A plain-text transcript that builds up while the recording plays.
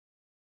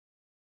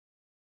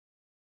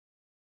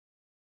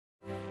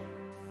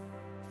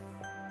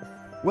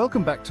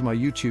Welcome back to my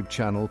YouTube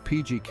channel,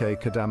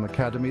 PGK Kadam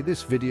Academy.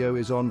 This video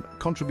is on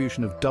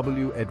contribution of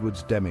W.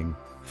 Edwards Deming,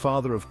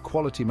 father of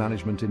quality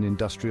management in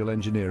industrial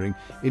engineering,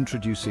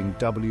 introducing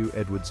W.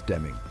 Edwards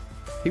Deming.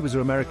 He was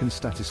an American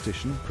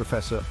statistician,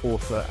 professor,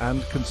 author,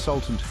 and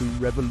consultant who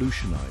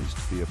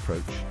revolutionized the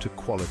approach to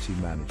quality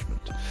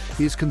management.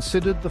 He is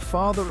considered the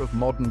father of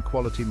modern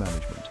quality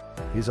management.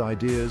 His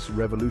ideas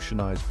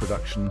revolutionized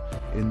production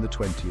in the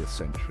 20th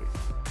century.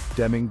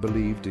 Deming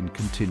believed in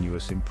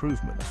continuous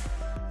improvement.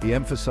 He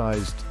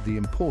emphasized the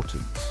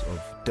importance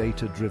of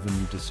data-driven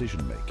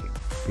decision-making.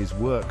 His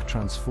work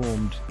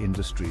transformed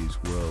industries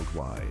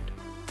worldwide.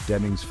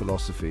 Deming's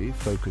philosophy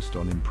focused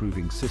on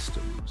improving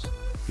systems.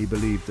 He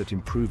believed that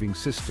improving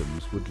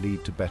systems would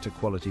lead to better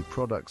quality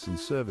products and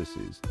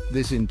services.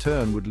 This in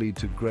turn would lead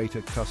to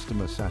greater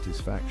customer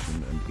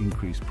satisfaction and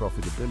increased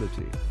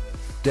profitability.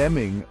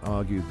 Deming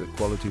argued that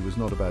quality was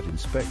not about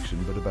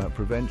inspection but about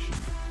prevention.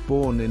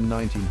 Born in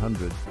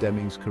 1900,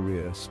 Deming's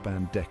career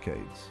spanned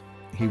decades.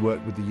 He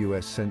worked with the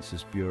US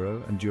Census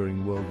Bureau and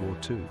during World War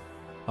II.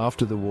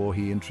 After the war,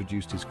 he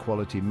introduced his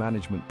quality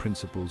management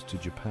principles to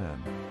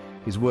Japan.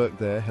 His work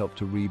there helped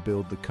to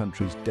rebuild the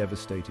country's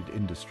devastated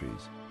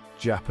industries.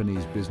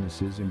 Japanese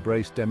businesses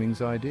embraced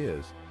Deming's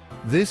ideas.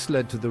 This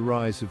led to the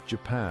rise of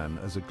Japan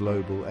as a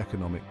global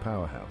economic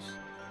powerhouse.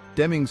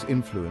 Deming's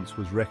influence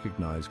was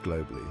recognized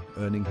globally,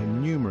 earning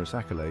him numerous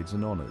accolades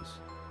and honors.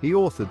 He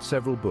authored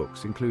several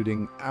books,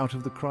 including Out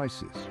of the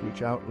Crisis,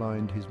 which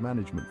outlined his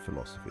management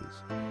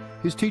philosophies.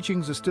 His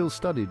teachings are still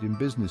studied in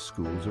business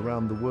schools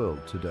around the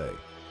world today.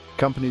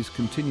 Companies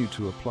continue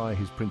to apply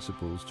his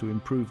principles to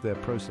improve their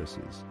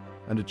processes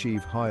and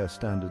achieve higher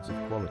standards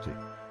of quality.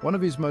 One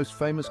of his most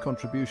famous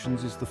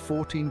contributions is the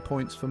 14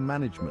 points for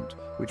management,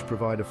 which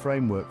provide a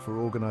framework for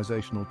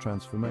organizational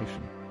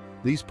transformation.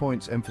 These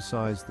points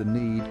emphasize the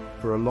need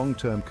for a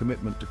long-term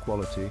commitment to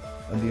quality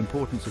and the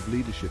importance of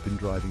leadership in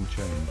driving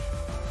change.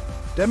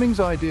 Deming's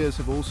ideas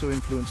have also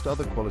influenced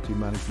other quality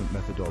management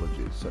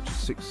methodologies, such as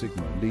Six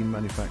Sigma, lean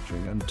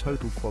manufacturing, and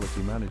total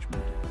quality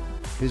management.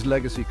 His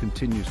legacy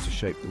continues to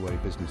shape the way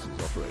businesses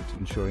operate,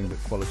 ensuring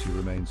that quality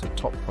remains a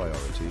top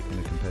priority in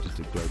a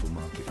competitive global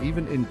market.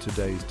 Even in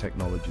today's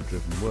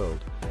technology-driven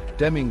world,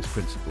 Deming's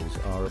principles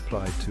are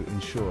applied to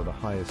ensure the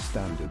highest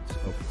standards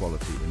of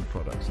quality in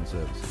products and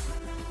services.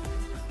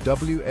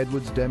 W.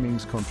 Edwards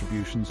Deming's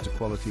contributions to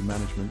quality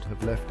management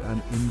have left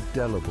an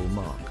indelible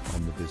mark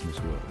on the business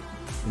world,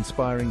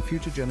 inspiring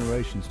future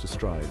generations to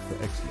strive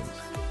for excellence.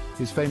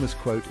 His famous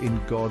quote,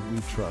 "In God we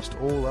trust,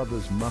 all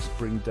others must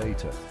bring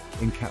data,"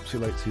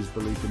 encapsulates his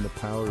belief in the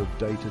power of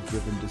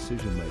data-driven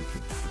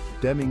decision-making.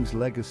 Deming's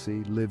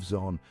legacy lives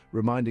on,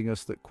 reminding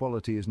us that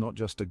quality is not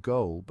just a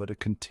goal, but a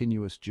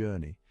continuous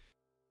journey.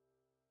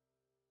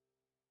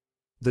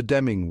 The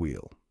Deming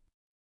Wheel,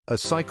 a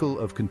cycle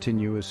of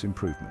continuous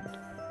improvement.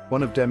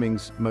 One of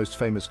Deming's most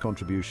famous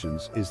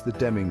contributions is the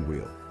Deming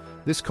Wheel.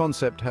 This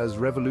concept has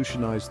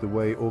revolutionized the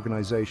way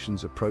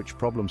organizations approach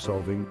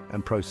problem-solving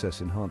and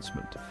process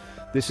enhancement.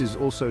 This is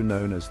also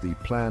known as the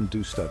Plan,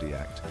 Do, Study,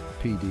 Act,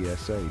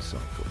 PDSA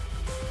cycle.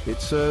 It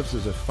serves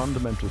as a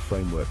fundamental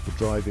framework for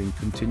driving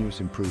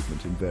continuous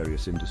improvement in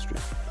various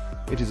industries.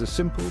 It is a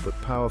simple but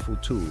powerful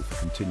tool for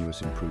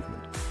continuous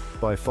improvement.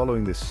 By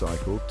following this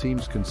cycle,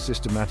 teams can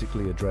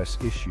systematically address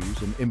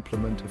issues and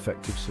implement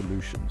effective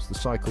solutions. The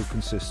cycle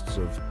consists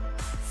of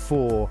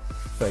 4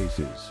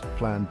 phases: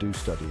 Plan, Do,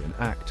 Study, and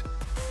Act.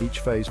 Each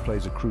phase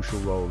plays a crucial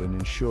role in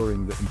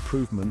ensuring that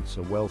improvements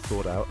are well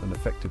thought out and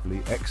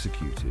effectively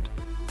executed.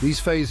 These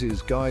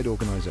phases guide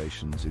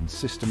organizations in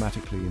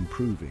systematically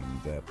improving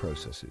their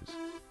processes.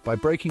 By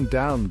breaking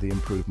down the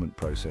improvement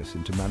process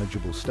into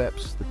manageable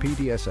steps, the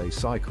PDSA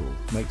cycle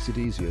makes it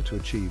easier to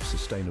achieve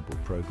sustainable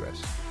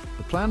progress.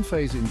 The plan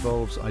phase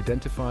involves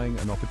identifying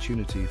an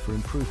opportunity for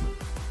improvement.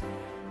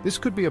 This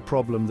could be a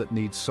problem that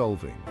needs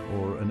solving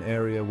or an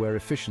area where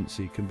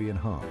efficiency can be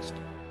enhanced.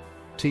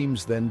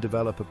 Teams then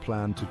develop a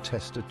plan to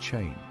test a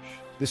change.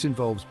 This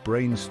involves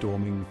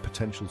brainstorming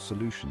potential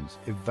solutions,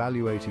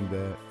 evaluating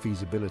their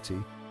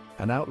feasibility,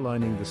 and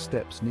outlining the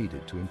steps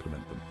needed to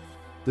implement them.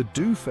 The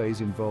Do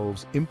phase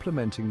involves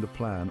implementing the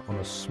plan on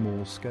a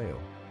small scale.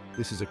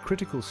 This is a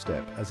critical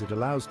step as it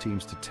allows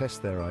teams to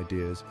test their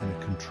ideas in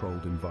a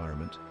controlled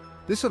environment.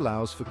 This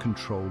allows for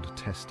controlled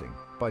testing.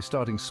 By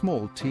starting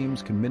small,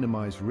 teams can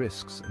minimize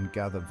risks and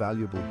gather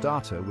valuable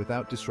data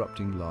without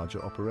disrupting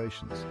larger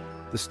operations.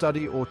 The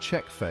Study or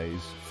Check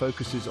phase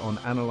focuses on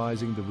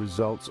analyzing the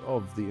results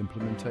of the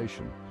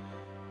implementation.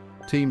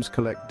 Teams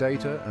collect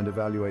data and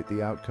evaluate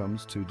the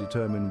outcomes to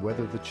determine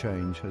whether the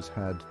change has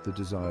had the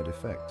desired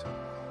effect.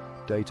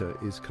 Data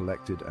is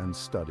collected and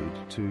studied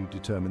to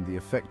determine the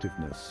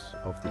effectiveness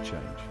of the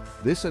change.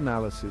 This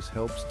analysis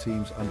helps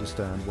teams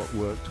understand what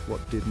worked,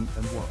 what didn't,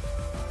 and what.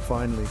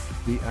 Finally,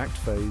 the Act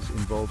phase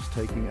involves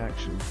taking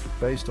action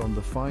based on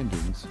the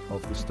findings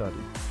of the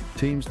study.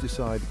 Teams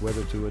decide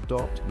whether to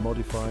adopt,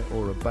 modify,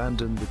 or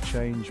abandon the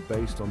change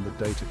based on the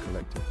data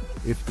collected.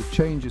 If the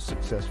change is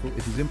successful,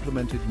 it is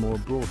implemented more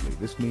broadly.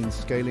 This means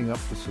scaling up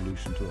the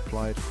solution to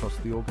apply it across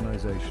the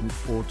organization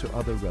or to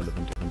other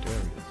relevant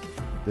areas.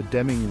 The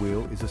Deming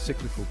wheel is a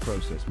cyclical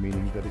process,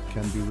 meaning that it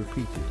can be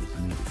repeated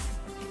as needed.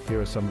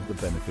 Here are some of the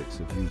benefits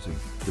of using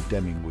the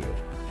Deming wheel.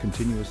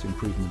 Continuous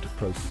improvement of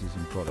processes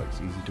and products,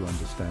 easy to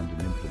understand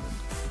and implement.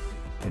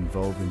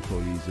 Involve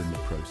employees in the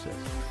process.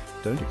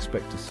 Don't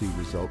expect to see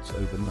results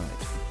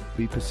overnight.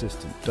 Be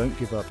persistent. Don't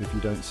give up if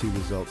you don't see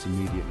results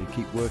immediately.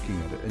 Keep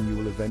working at it and you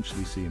will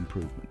eventually see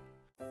improvement.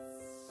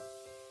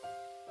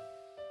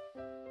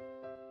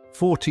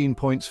 14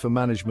 points for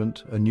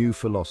management, a new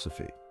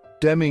philosophy.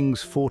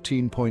 Deming's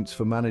 14 points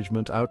for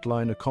management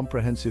outline a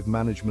comprehensive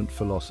management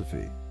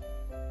philosophy.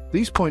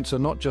 These points are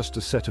not just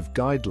a set of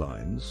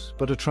guidelines,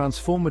 but a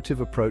transformative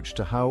approach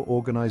to how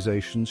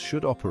organizations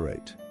should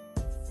operate.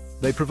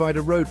 They provide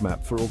a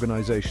roadmap for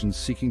organizations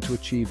seeking to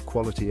achieve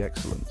quality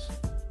excellence.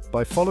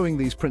 By following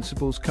these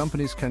principles,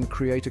 companies can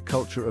create a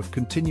culture of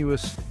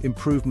continuous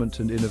improvement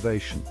and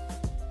innovation.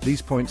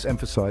 These points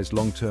emphasize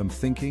long-term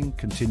thinking,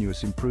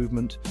 continuous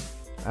improvement,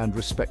 and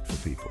respect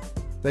for people.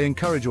 They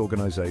encourage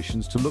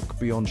organizations to look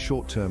beyond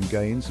short-term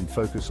gains and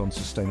focus on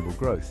sustainable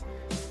growth.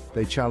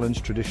 They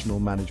challenge traditional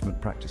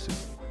management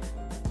practices.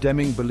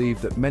 Deming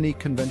believed that many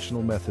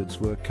conventional methods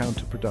were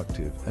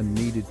counterproductive and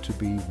needed to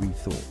be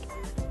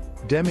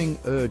rethought. Deming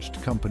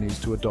urged companies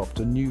to adopt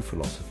a new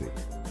philosophy.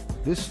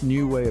 This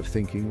new way of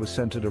thinking was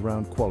centered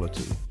around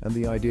quality and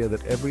the idea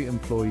that every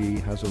employee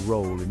has a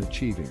role in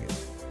achieving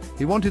it.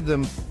 He wanted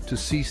them to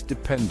cease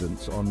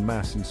dependence on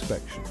mass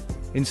inspection.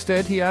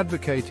 Instead, he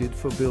advocated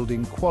for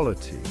building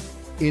quality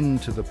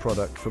into the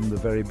product from the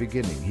very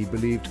beginning. He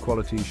believed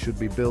quality should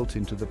be built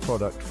into the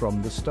product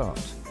from the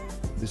start.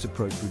 This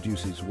approach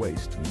reduces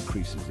waste and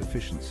increases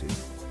efficiency,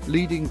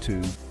 leading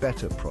to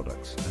better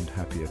products and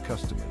happier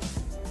customers.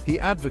 He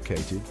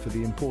advocated for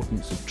the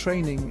importance of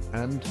training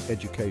and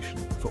education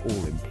for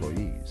all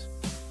employees.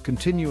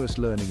 Continuous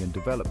learning and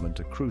development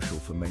are crucial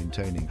for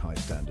maintaining high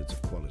standards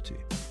of quality.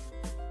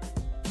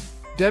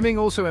 Deming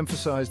also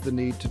emphasized the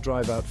need to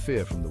drive out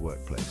fear from the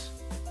workplace.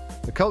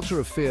 The culture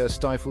of fear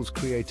stifles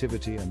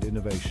creativity and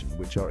innovation,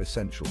 which are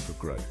essential for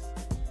growth.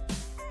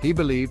 He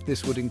believed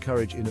this would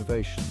encourage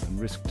innovation and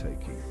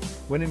risk-taking.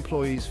 When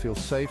employees feel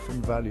safe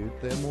and valued,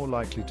 they're more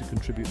likely to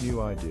contribute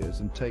new ideas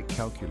and take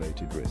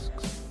calculated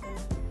risks.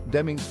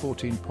 Deming's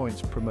 14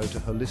 points promote a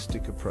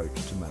holistic approach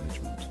to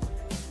management.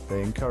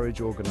 They encourage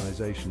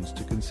organizations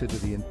to consider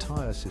the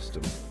entire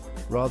system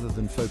rather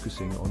than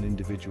focusing on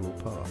individual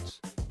parts.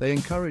 They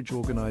encourage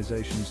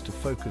organizations to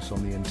focus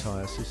on the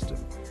entire system.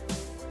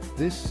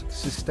 This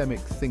systemic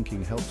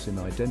thinking helps in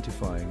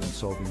identifying and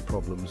solving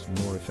problems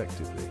more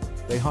effectively.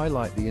 They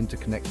highlight the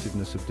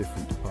interconnectedness of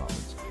different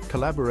departments.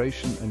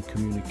 Collaboration and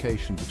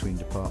communication between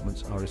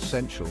departments are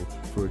essential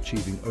for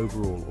achieving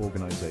overall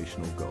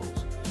organizational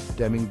goals.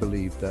 Deming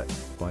believed that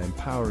by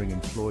empowering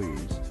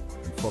employees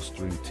and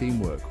fostering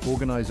teamwork,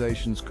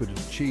 organizations could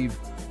achieve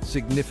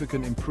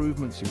significant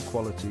improvements in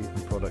quality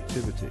and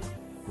productivity.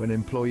 When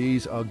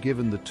employees are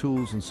given the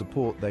tools and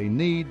support they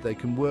need, they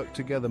can work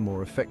together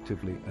more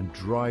effectively and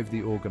drive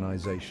the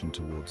organization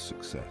towards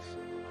success.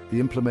 The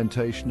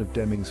implementation of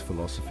Deming's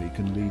philosophy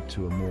can lead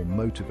to a more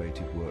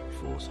motivated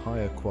workforce,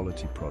 higher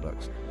quality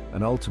products,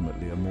 and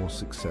ultimately a more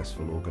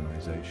successful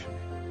organization.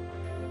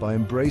 By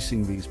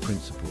embracing these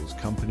principles,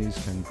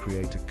 companies can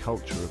create a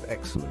culture of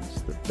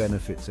excellence that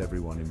benefits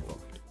everyone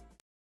involved.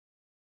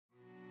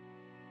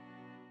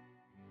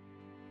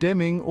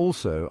 Deming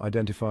also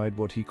identified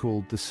what he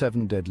called the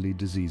 7 deadly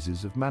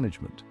diseases of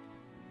management.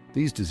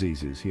 These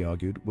diseases, he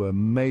argued, were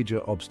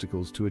major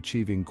obstacles to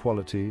achieving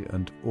quality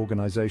and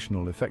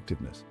organizational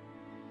effectiveness.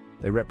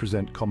 They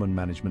represent common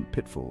management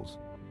pitfalls.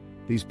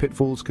 These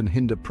pitfalls can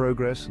hinder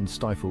progress and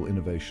stifle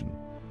innovation.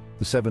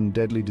 The 7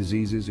 deadly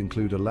diseases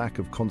include a lack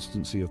of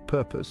constancy of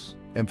purpose,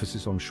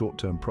 emphasis on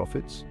short-term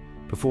profits,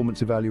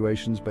 performance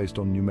evaluations based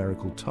on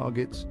numerical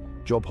targets,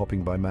 job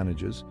hopping by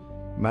managers,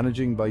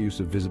 managing by use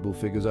of visible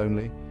figures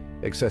only,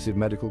 excessive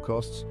medical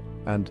costs,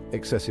 and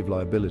excessive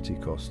liability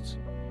costs.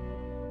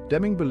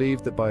 Deming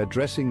believed that by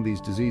addressing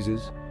these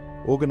diseases,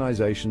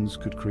 organizations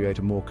could create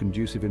a more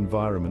conducive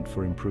environment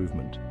for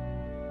improvement.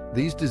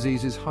 These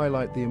diseases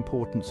highlight the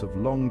importance of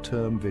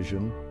long-term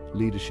vision,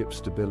 leadership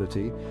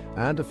stability,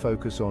 and a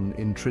focus on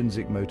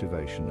intrinsic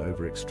motivation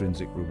over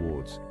extrinsic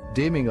rewards.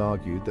 Deming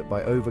argued that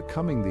by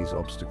overcoming these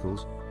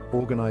obstacles,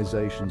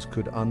 organizations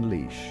could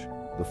unleash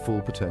the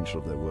full potential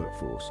of their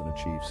workforce and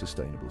achieve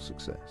sustainable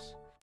success.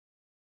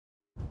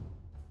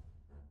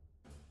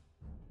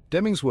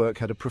 Deming's work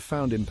had a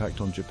profound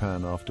impact on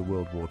Japan after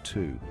World War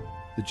II.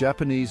 The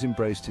Japanese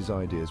embraced his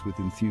ideas with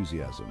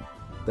enthusiasm.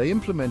 They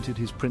implemented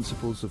his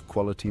principles of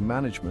quality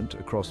management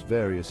across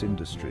various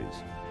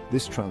industries.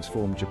 This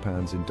transformed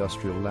Japan's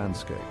industrial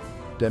landscape.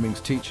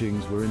 Deming's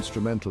teachings were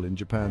instrumental in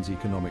Japan's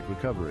economic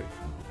recovery.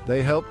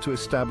 They helped to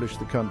establish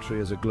the country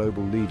as a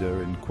global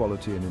leader in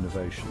quality and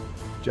innovation.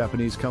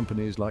 Japanese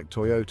companies like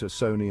Toyota,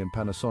 Sony, and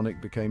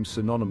Panasonic became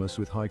synonymous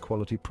with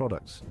high-quality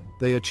products.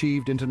 They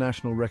achieved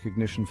international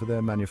recognition for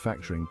their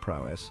manufacturing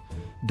prowess.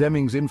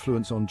 Deming's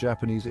influence on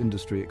Japanese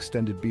industry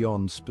extended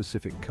beyond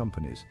specific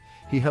companies.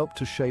 He helped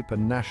to shape a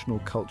national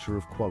culture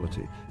of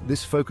quality.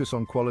 This focus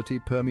on quality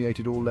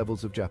permeated all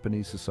levels of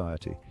Japanese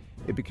society.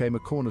 It became a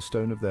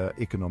cornerstone of their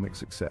economic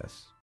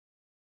success.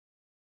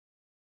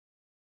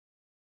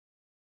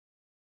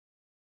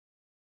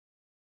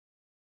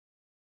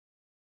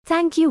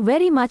 Thank you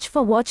very much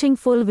for watching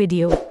full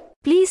video.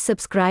 Please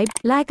subscribe,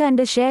 like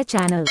and share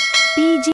channel. PG